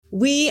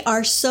We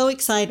are so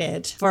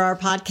excited for our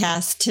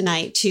podcast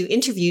tonight to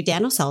interview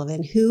Dan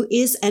O'Sullivan, who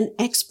is an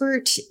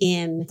expert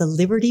in the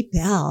Liberty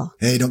Bell.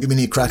 Hey, don't give me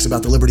any cracks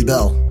about the Liberty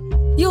Bell.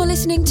 You're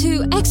listening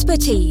to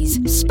Expertise,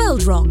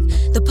 spelled wrong,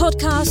 the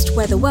podcast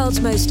where the world's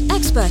most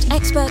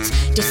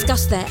experts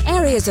discuss their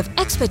areas of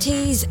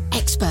expertise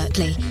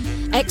expertly.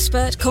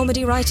 Expert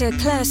comedy writer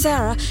Claire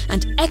Sarah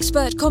and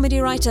expert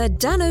comedy writer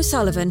Dan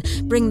O'Sullivan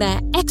bring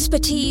their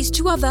expertise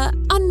to other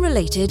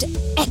unrelated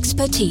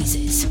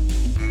expertises.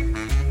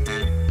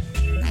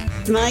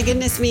 My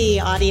goodness me,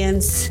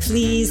 audience.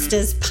 Pleased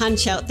as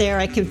punch out there.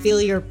 I can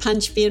feel your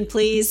punch being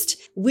pleased.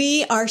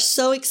 We are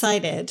so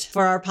excited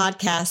for our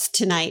podcast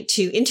tonight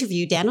to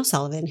interview Dan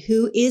O'Sullivan,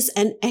 who is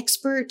an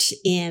expert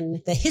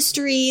in the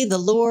history, the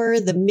lore,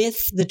 the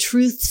myth, the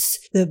truths,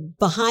 the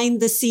behind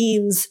the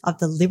scenes of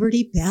the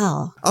Liberty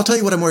Bell. I'll tell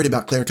you what I'm worried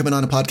about, Claire, coming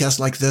on a podcast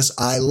like this.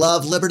 I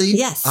love liberty.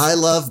 Yes. I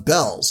love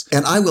bells.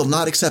 And I will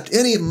not accept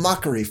any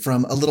mockery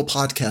from a little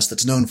podcast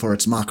that's known for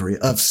its mockery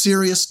of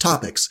serious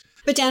topics.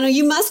 But Dano,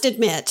 you must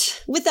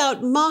admit,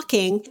 without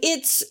mocking,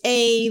 it's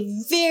a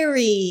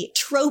very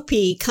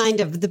tropey kind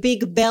of the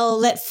big bell,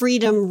 let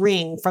freedom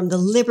ring from the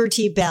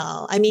Liberty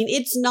Bell. I mean,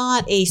 it's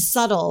not a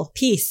subtle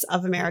piece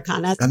of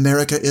Americana.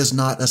 America is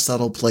not a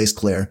subtle place,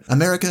 Claire.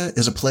 America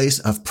is a place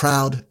of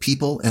proud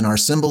people, and our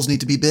symbols need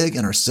to be big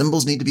and our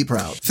symbols need to be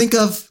proud. Think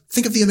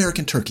of the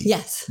American turkey.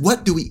 Yes.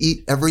 What do we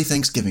eat every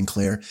Thanksgiving,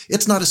 Claire?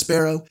 It's not a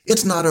sparrow.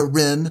 It's not a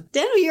wren.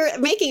 Dano, you're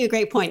making a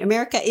great point.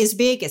 America is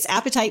big. Its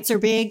appetites are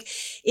big.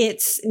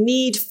 Its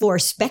need for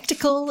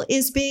spectacle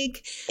is big.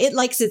 It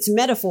likes its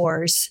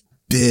metaphors.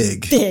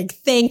 Big.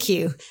 Thank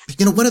you.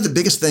 You know, one of the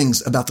biggest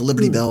things about the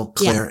Liberty Bell,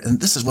 Claire, and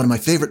this is one of my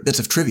favorite bits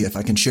of trivia, if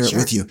I can share it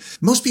with you.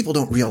 Most people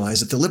don't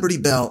realize that the Liberty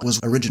Bell was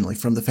originally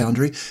from the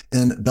foundry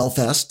in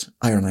Belfast,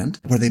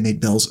 Ireland, where they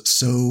made bells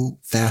so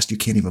fast you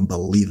can't even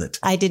believe it.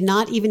 I did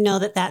not even know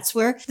that that's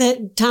where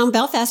the town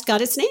Belfast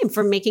got its name,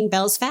 from making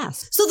bells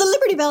fast. So the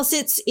Liberty Bell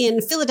sits in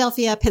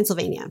Philadelphia,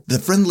 Pennsylvania. The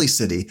friendly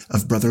city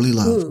of brotherly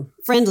love.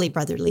 Friendly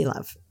brotherly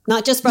love.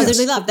 Not just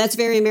brotherly love. That's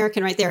very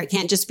American right there. It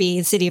can't just be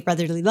the city of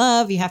brotherly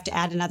love. You have to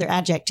add another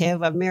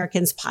adjective.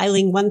 Americans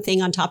piling one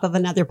thing on top of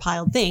another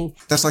piled thing.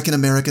 That's like an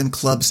American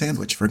club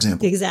sandwich, for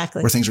example.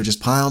 Exactly. Where things are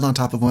just piled on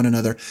top of one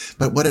another.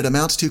 But what it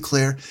amounts to,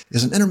 Claire,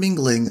 is an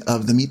intermingling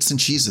of the meats and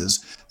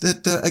cheeses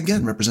that,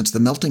 again, represents the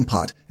melting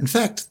pot. In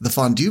fact, the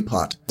fondue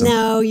pot.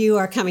 Now you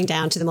are coming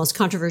down to the most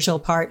controversial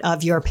part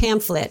of your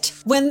pamphlet.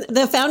 When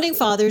the founding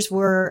fathers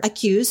were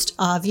accused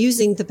of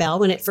using the bell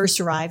when it first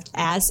arrived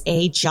as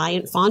a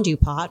giant fondue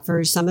pot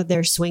for some of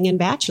their swingin'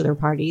 bachelor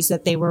parties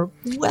that they were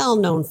well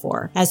known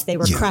for as they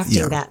were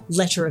crafting that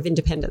letter of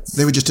independence.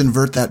 They would just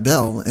invert that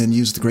bell and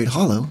use the Great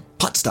Hollow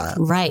pot style.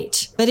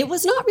 Right. But it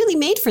was not really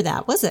made for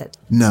that, was it?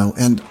 No,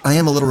 and I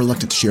am a little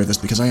reluctant to share this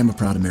because I am a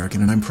proud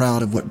American and I'm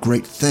proud of what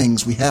great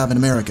things we have in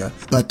America.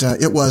 But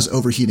it was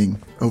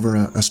overheating over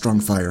a strong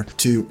fire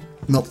to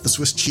melt the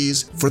Swiss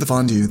cheese for the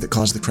fondue that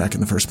caused the crack in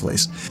the first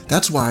place.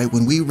 That's why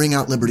when we ring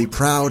out liberty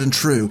proud and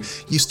true,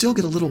 you still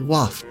get a little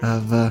waft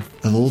of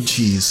old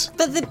cheese.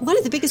 But one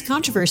of the biggest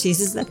controversies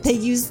is that they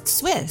used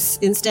Swiss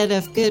instead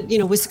of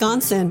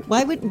Wisconsin.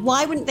 Why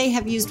wouldn't they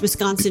have used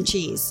Wisconsin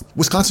cheese?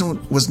 Wisconsin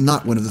was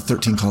not one of the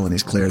 13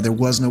 colonies, Claire. There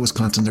was no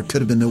Wisconsin. There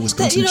could have been no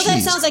Wisconsin cheese.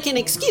 That sounds like an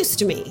excuse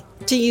to me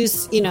to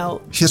use,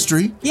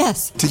 History?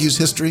 Yes. To use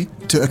history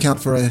to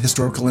account for a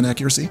historical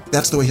inaccuracy?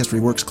 That's the way history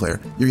works, Claire.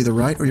 You're either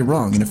right or you're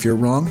wrong. And if you're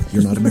wrong,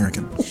 you're not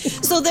American.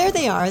 So there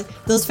they are,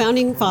 those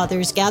founding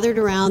fathers gathered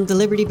around the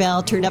Liberty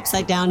Bell, turned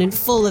upside down and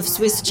full of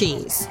Swiss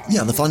cheese.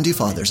 Yeah, the fondue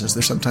fathers, as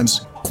they're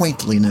sometimes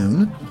quaintly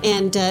known.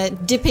 And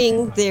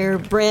dipping their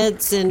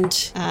breads and...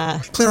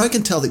 Claire, I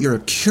can tell that you're a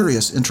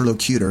curious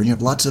interlocutor and you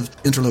have lots of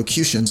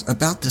interlocutions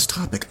about this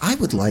topic. I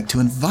would like to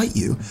invite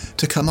you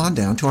to come on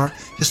down to our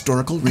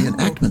historical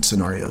reenactment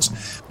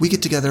scenarios. We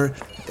get together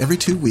every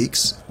 2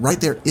 weeks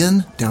right there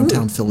in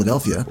downtown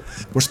Philadelphia.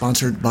 We're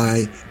sponsored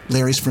by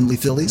Larry's Friendly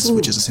Phillies,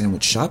 which is a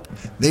sandwich shop.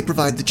 They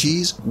provide the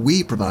cheese.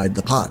 We provide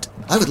the pot.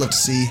 I would love to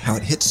see how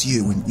it hits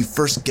you when you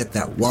first get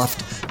that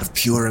waft of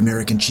pure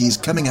American cheese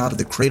coming out of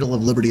the cradle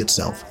of liberty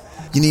itself.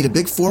 You need a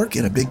big fork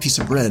and a big piece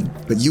of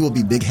bread, but you will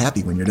be big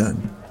happy when you're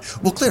done.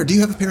 Well, Claire, do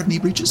you have a pair of knee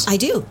breeches? I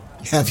do.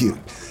 Have you?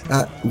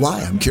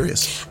 Why? I'm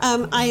curious.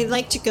 I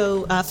like to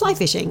go fly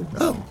fishing.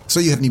 Oh, so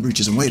you have knee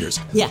breeches and waders.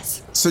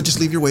 Yes. So just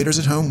leave your waders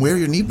at home, wear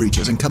your knee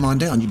breeches, and come on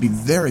down. You'd be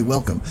very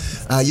welcome.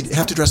 You'd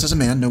have to dress as a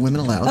man, no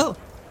women allowed. Oh,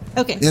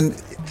 okay. And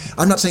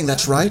I'm not saying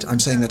that's right. I'm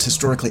saying that's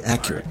historically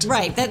accurate.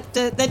 Right.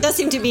 That does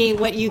seem to be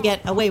what you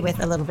get away with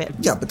a little bit.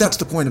 Yeah, but that's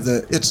the point of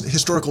it's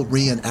historical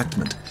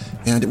reenactment.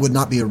 And it would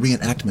not be a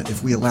reenactment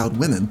if we allowed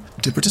women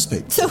to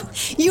participate. So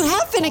you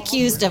have been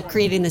accused of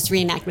creating this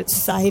reenactment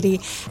society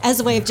as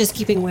a way of just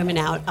keeping women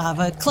out of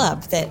a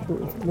club that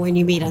when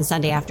you meet on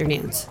Sunday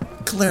afternoons.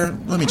 Claire,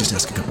 let me just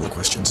ask a couple of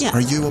questions. Yeah.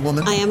 Are you a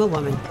woman? I am a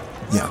woman.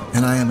 Yeah,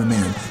 and I am a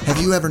man. Have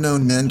you ever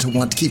known men to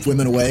want to keep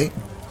women away?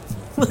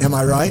 Am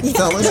I right,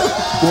 fellas?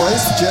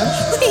 Boys? Jim?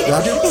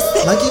 Roger?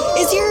 Mikey?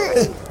 Is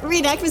your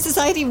reenactment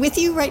society with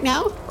you right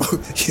now?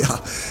 Oh, yeah.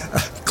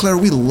 Claire,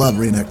 we love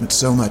reenactment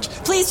so much.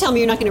 Please tell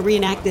me you're not going to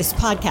reenact this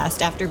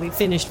podcast after we've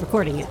finished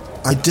recording it.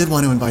 I did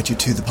want to invite you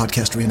to the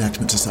Podcast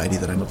Reenactment Society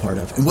that I'm a part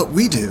of. And what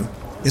we do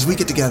is we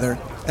get together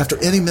after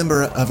any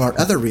member of our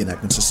other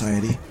reenactment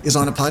society is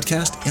on a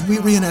podcast, and we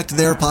reenact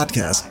their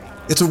podcast.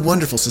 It's a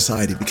wonderful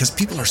society because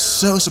people are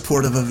so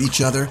supportive of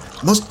each other.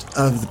 Most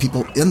of the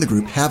people in the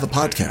group have a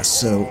podcast,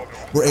 so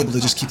we're able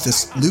to just keep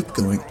this loop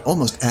going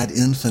almost ad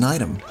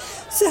infinitum.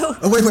 So...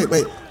 Oh,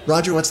 wait.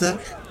 Roger, what's that?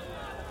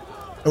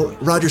 Oh,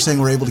 Roger's saying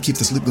we're able to keep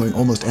this loop going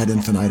almost ad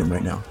infinitum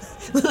right now.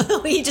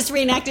 He just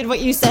reenacted what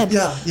you said.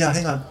 Yeah,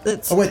 hang on.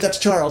 Oh, wait, that's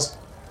Charles.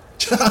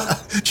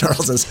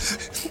 Charles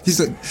he's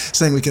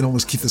saying we can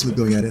almost keep this loop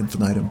going ad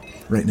infinitum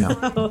right now.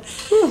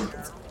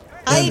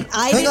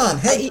 Hang on.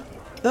 Hey,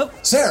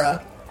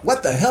 Sarah,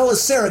 what the hell is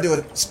Sarah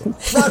doing?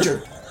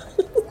 Roger,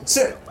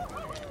 Sarah,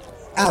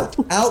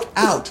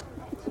 out.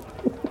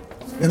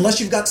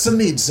 Unless you've got some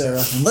mead, Sarah.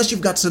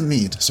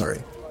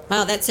 Sorry.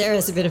 Wow, that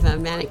Sarah's a bit of a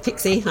manic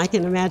pixie, I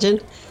can imagine.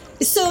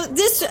 So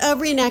this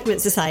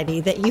reenactment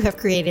society that you have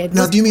created...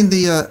 Now, do you mean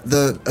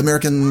the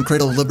American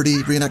Cradle of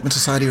Liberty Reenactment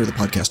Society or the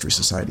Podcastery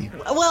Society?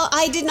 Well,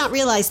 I did not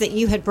realize that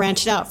you had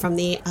branched out from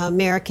the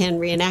American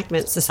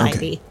Reenactment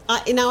Society.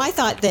 Okay. Now, I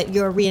thought that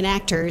your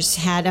reenactors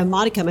had a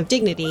modicum of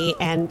dignity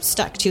and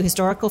stuck to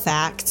historical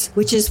facts,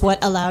 which is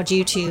what allowed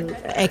you to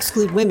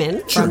exclude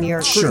women from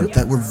your group. Sure,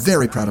 that we're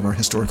very proud of our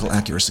historical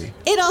accuracy.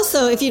 It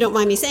also, if you don't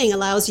mind me saying,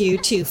 allows you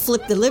to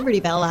flip the Liberty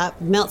Bell up,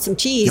 melt some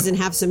cheese, and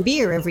have some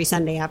beer every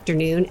Sunday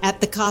afternoon at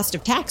the cost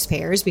of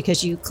taxpayers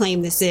because you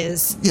claim this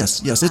is...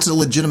 Yes, it's a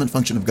legitimate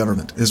function of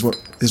government, is what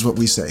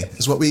we say.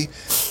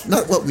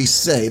 Not what we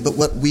say, but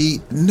what we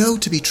know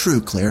to be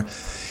true, Claire.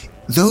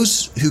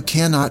 Those who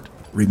cannot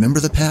remember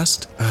the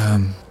past,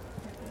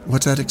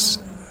 what's that?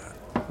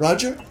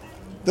 Roger?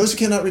 Those who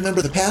cannot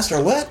remember the past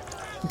are what?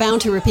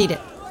 Bound to repeat it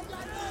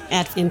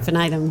ad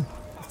infinitum.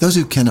 Those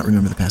who cannot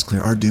remember the past,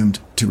 Claire, are doomed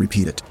to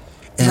repeat it.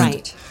 And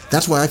right.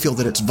 That's why I feel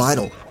that it's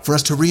vital for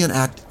us to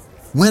reenact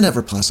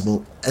whenever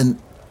possible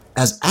and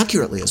as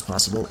accurately as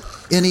possible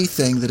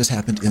anything that has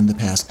happened in the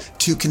past,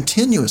 to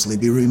continuously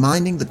be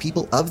reminding the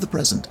people of the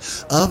present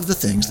of the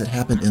things that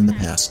happened in the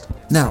past.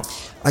 Now,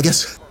 I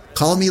guess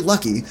call me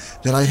lucky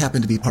that I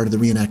happen to be part of the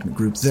reenactment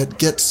group that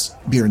gets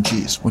beer and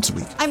cheese once a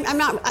week. I'm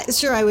not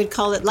sure I would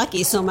call it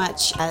lucky so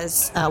much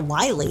as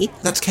wily.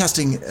 That's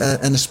casting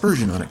an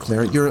aspersion on it,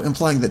 Claire. You're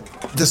implying that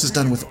this is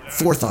done with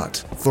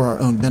forethought for our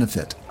own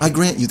benefit. I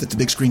grant you that the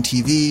big screen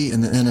TV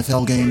and the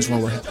NFL games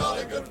while we're...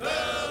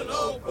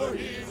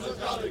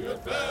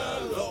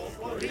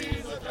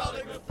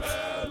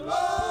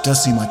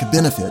 does seem like a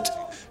benefit,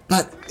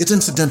 but it's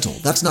incidental.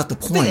 That's not the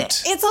point.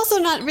 But it's also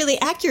not really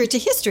accurate to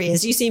history,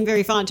 as you seem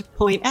very fond to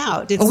point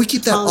out. We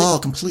keep that all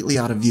completely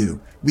out of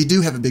view. We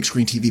do have a big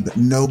screen TV, but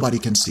nobody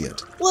can see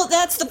it. Well,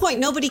 that's the point.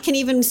 Nobody can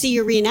even see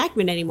your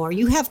reenactment anymore.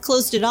 You have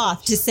closed it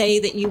off to say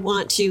that you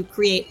want to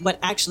create what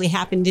actually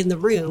happened in the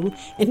room.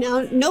 And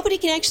now nobody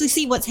can actually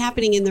see what's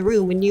happening in the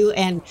room when you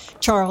and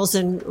Charles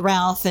and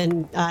Ralph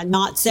and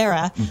not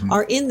Sarah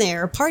are in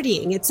there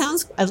partying. It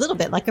sounds a little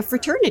bit like a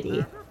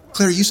fraternity.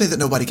 Claire, you say that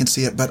nobody can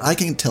see it, but I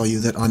can tell you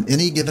that on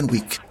any given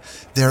week,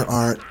 there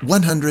are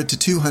 100 to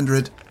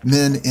 200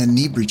 men in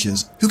knee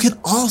breeches who can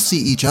all see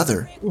each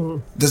other.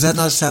 Does that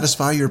not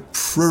satisfy your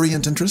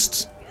prurient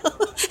interests?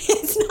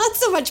 It's not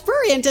so much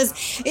prurient as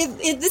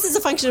this is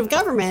a function of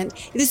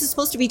government. This is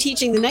supposed to be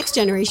teaching the next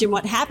generation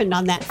what happened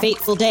on that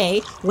fateful day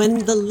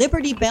when the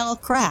Liberty Bell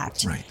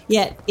cracked. Right.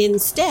 Yet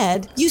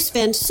instead, you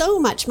spend so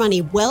much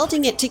money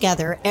welding it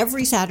together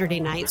every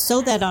Saturday night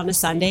so that on a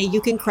Sunday you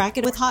can crack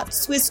it with hot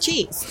Swiss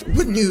cheese.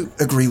 Wouldn't you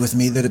agree with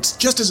me that it's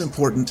just as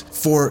important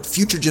for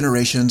future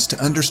generations to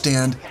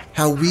understand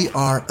how we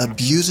are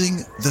abusing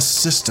the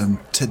system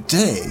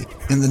today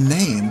in the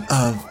name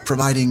of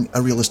providing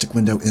a realistic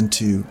window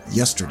into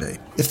yesterday?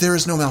 If there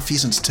is no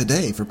malfeasance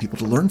today for people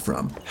to learn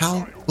from,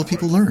 how will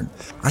people learn?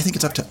 I think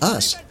it's up to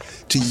us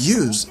to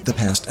use the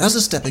past as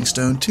a stepping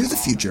stone to the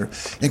future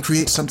and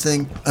create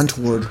something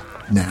untoward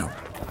now.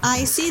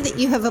 I see that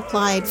you have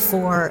applied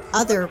for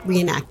other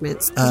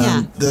reenactments.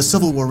 The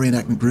Civil War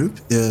Reenactment Group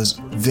is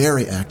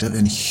very active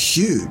and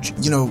huge.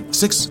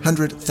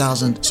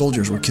 600,000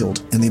 soldiers were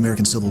killed in the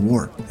American Civil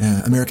War,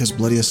 America's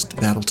bloodiest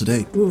battle to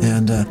date.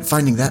 And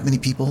finding that many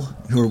people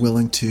who are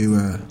willing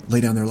to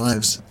lay down their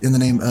lives in the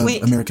name of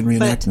American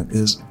reenactment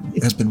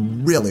has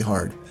been really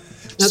hard.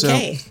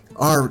 Okay. So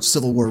our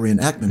Civil War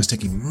reenactment is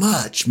taking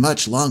much,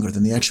 much longer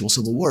than the actual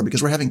Civil War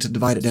because we're having to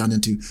divide it down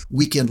into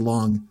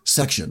weekend-long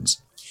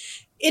sections.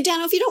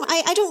 Dan, if you don't,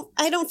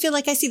 I don't feel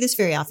like I see this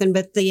very often,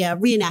 but the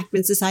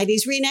reenactment society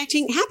is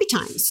reenacting happy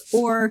times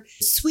or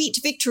sweet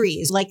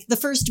victories, like the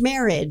first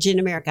marriage in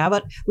America. How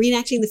about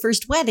reenacting the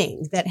first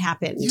wedding that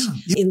happened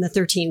in the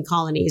 13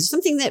 colonies?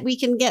 Something that we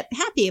can get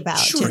happy about.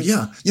 Sure,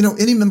 yeah.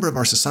 Any member of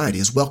our society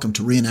is welcome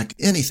to reenact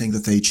anything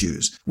that they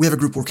choose. We have a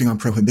group working on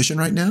Prohibition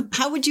right now.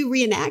 How would you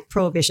reenact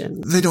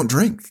Prohibition? They don't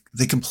drink.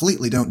 They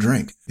completely don't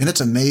drink. And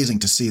it's amazing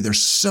to see. They're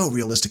so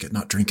realistic at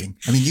not drinking.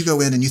 I mean, you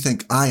go in and you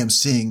think, I am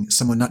seeing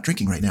someone not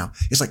drinking right now.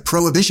 It's like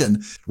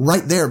prohibition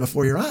right there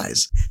before your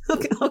eyes.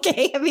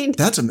 Okay. I mean,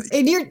 That's amazing.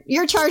 And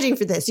you're charging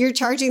for this. You're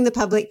charging the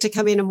public to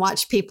come in and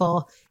watch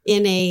people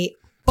in a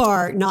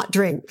bar not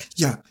drink.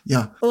 Yeah.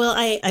 Well,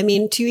 I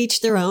mean, to each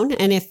their own.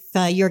 And if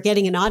you're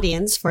getting an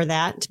audience for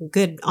that,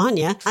 good on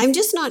you. I'm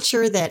just not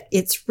sure that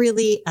it's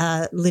really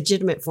a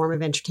legitimate form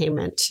of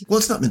entertainment. Well,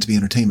 it's not meant to be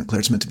entertainment,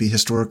 Claire. It's meant to be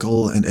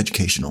historical and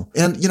educational.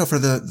 And, for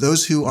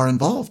those who are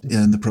involved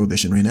in the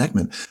Prohibition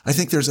reenactment, I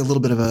think there's a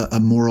little bit of a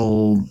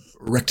moral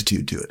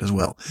rectitude to it as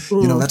well.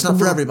 That's not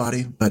for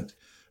everybody, but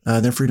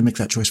they're free to make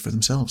that choice for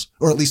themselves,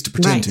 or at least to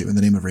pretend to in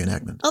the name of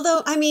reenactment.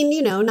 Although, I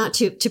mean, not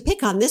to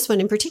pick on this one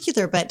in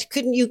particular, but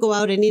couldn't you go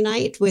out any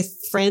night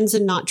with friends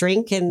and not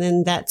drink, and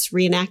then that's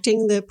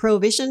reenacting the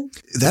Prohibition?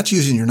 That's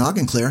using your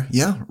noggin, Claire.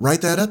 Yeah,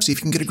 write that up, see if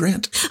you can get a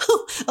grant.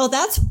 Oh,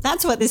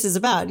 that's what this is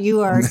about.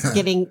 You are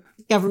getting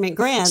government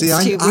grants to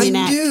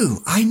reenact.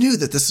 I knew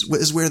that this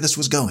is where this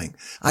was going.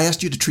 I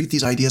asked you to treat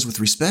these ideas with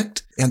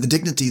respect and the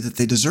dignity that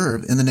they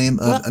deserve in the name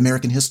of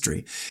American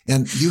history.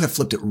 And you have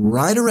flipped it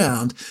right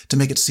around to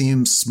make it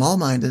seem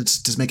small-minded,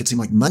 to make it seem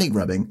like money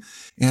grubbing,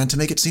 and to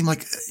make it seem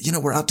like,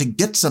 we're out to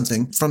get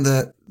something from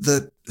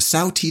the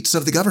sow teats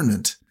of the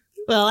government.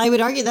 Well, I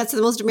would argue that's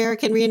the most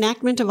American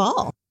reenactment of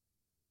all.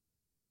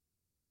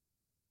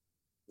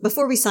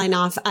 Before we sign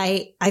off,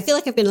 I feel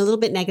like I've been a little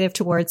bit negative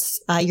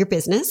towards your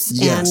business.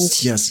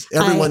 Yes.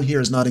 Everyone here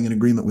is nodding in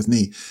agreement with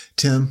me.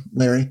 Tim,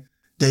 Larry,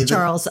 David,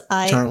 Charles,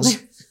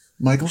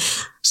 Michael,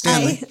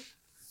 Stanley,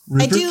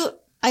 Rupert,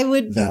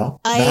 Val.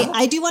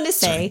 I do want to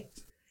say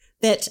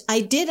that I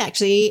did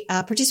actually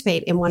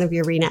participate in one of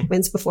your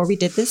reenactments before we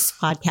did this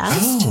podcast.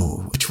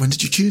 Oh, which one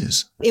did you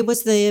choose? It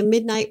was the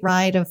Midnight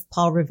Ride of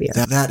Paul Revere.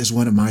 That is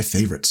one of my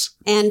favorites.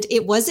 And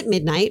it was at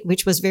midnight,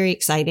 which was very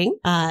exciting.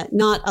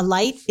 Not a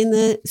light in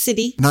the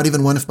city. Not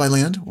even one if by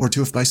land or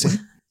two if by sea?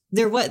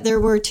 There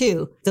were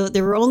two.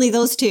 There were only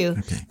those two,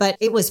 but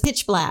it was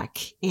pitch black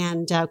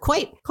and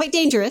quite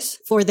dangerous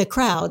for the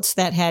crowds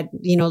that had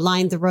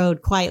lined the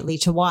road quietly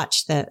to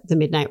watch the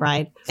midnight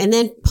ride. And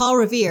then Paul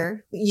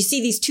Revere, you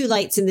see these two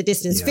lights in the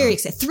distance, very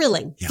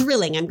exciting,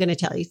 thrilling. I'm going to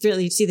tell you,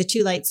 thrilling. You see the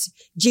two lights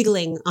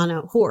jiggling on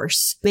a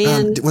horse.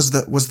 Man, was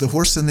the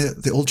horse in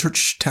the old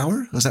church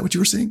tower? Was that what you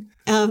were seeing?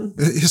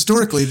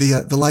 Historically,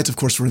 the lights, of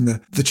course, were in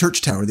the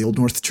church tower, the Old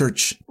North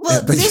Church.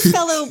 Well, this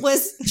fellow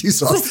was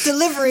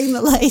delivering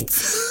the lights.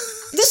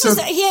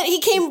 He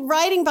came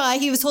riding by.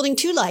 He was holding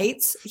two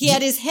lights. He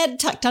had his head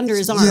tucked under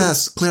his arm.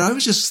 Yes, Claire, I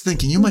was just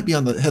thinking you might be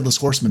on the Headless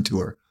Horseman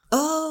tour.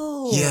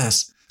 Oh.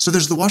 Yes. So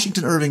there's the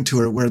Washington Irving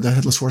tour where the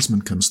Headless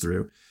Horseman comes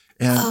through.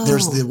 And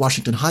there's the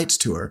Washington Heights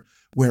tour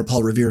where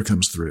Paul Revere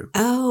comes through.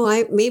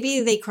 Oh, maybe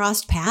they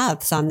crossed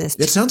paths on this.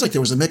 It sounds like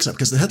there was a mix-up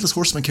because the Headless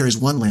Horseman carries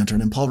one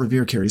lantern and Paul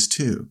Revere carries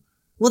two.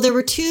 Well, there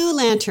were two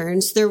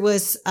lanterns. There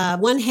was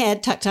one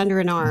head tucked under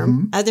an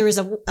arm. There was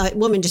a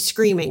woman just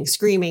screaming.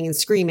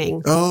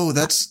 Oh,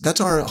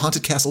 that's our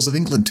Haunted Castles of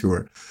England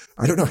tour.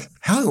 I don't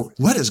know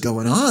what is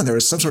going on. There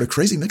was some sort of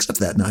crazy mix-up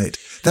that night.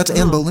 That's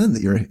Anne Boleyn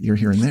that you're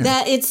hearing there.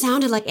 That it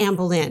sounded like Anne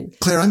Boleyn.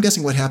 Claire, I'm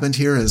guessing what happened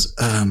here is,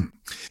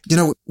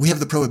 we have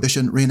the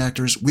Prohibition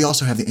reenactors. We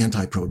also have the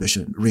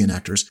anti-Prohibition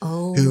reenactors.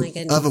 Oh, who, my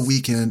goodness. Of a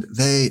weekend,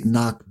 they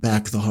knock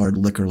back the hard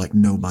liquor like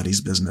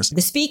nobody's business.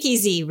 The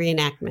Speakeasy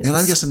reenactments. And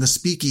I'm guessing the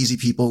Speakeasy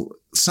people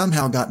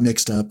somehow got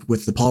mixed up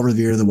with the Paul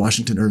Revere, the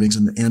Washington Irvings,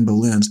 and the Anne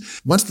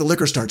Boleyns. Once the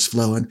liquor starts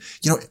flowing,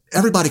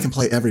 everybody can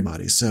play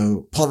everybody.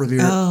 So Paul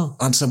Revere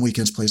on some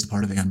weekends plays the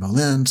part of Anne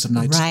Boleyn some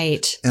nights.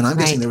 Right. And I'm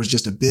guessing there was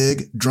just a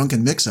big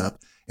drunken mix-up.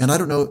 And I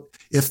don't know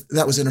if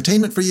that was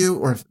entertainment for you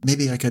or if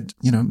maybe I could,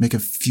 make a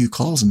few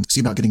calls and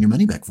see about getting your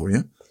money back for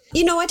you.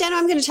 You know what, Dan?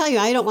 I'm going to tell you,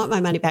 I don't want my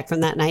money back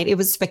from that night. It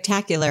was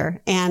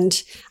spectacular.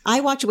 And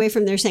I walked away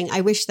from there saying,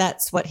 I wish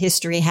that's what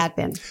history had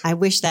been. I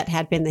wish that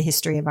had been the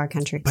history of our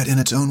country. But in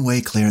its own way,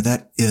 Claire,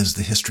 that is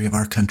the history of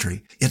our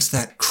country. It's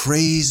that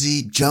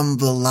crazy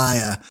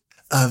jambalaya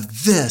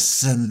of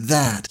this and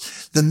that,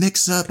 the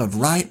mix-up of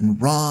right and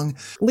wrong.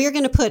 We're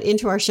going to put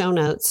into our show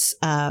notes,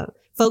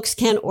 folks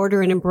can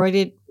order an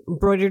embroidered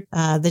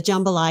the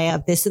jambalaya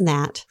of this and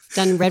that,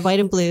 done in red, white,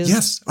 and blue.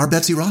 Yes, our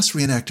Betsy Ross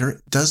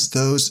reenactor does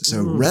those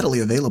so readily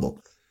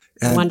available.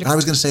 And wonderful. I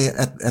was going to say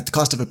at the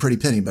cost of a pretty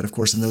penny, but of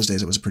course in those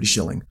days it was a pretty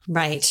shilling.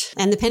 Right.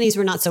 And the pennies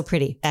were not so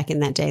pretty back in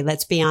that day,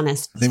 let's be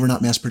honest. They were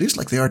not mass produced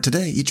like they are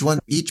today.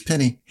 Each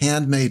penny,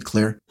 handmade,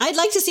 Claire. I'd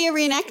like to see a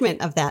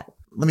reenactment of that.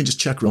 Let me just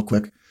check real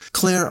quick.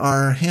 Claire,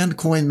 our hand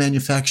coin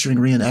manufacturing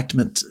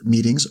reenactment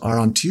meetings are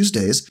on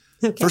Tuesdays,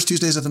 first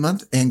Tuesdays of the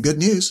month. And good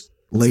news,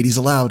 ladies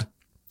allowed.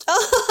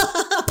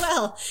 Oh,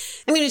 well,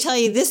 I'm going to tell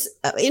you this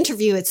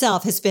interview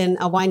itself has been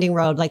a winding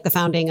road, like the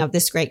founding of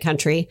this great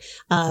country,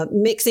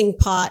 mixing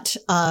pot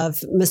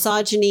of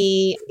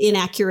misogyny,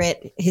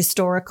 inaccurate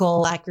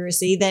historical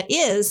accuracy that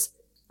is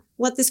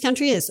what this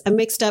country is, a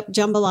mixed up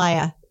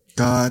jambalaya.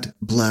 God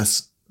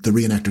bless the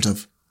reenactors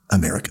of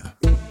America.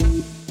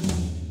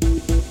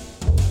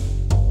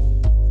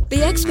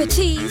 The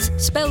Expertise,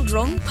 Spelled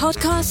Wrong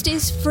podcast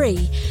is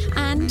free,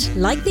 and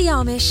like the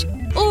Amish,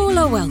 all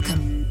are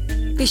welcome.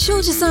 Be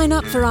sure to sign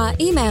up for our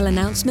email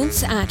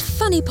announcements at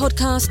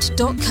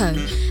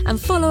funnypodcast.co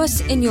and follow us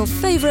in your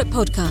favourite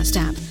podcast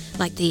app,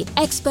 like the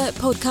expert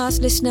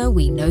podcast listener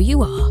we know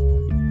you are.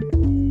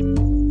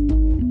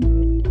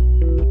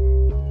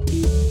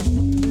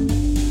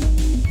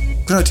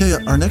 Can I tell you,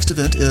 our next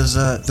event is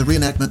the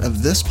reenactment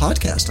of this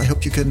podcast. I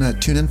hope you can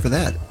tune in for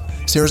that.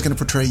 Sarah's going to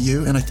portray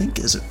you, and I think,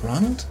 is it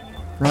Ronald?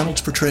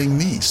 Ronald's portraying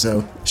me, so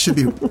it should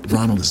be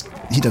Ronald.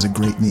 He does a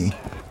great me.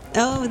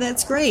 Oh,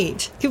 that's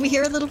great. Can we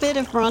hear a little bit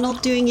of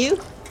Ronald doing you?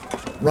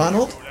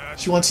 Ronald,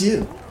 she wants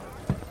you.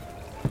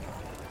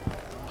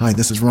 Hi,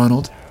 this is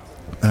Ronald.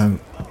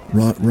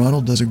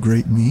 Ronald does a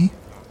great me.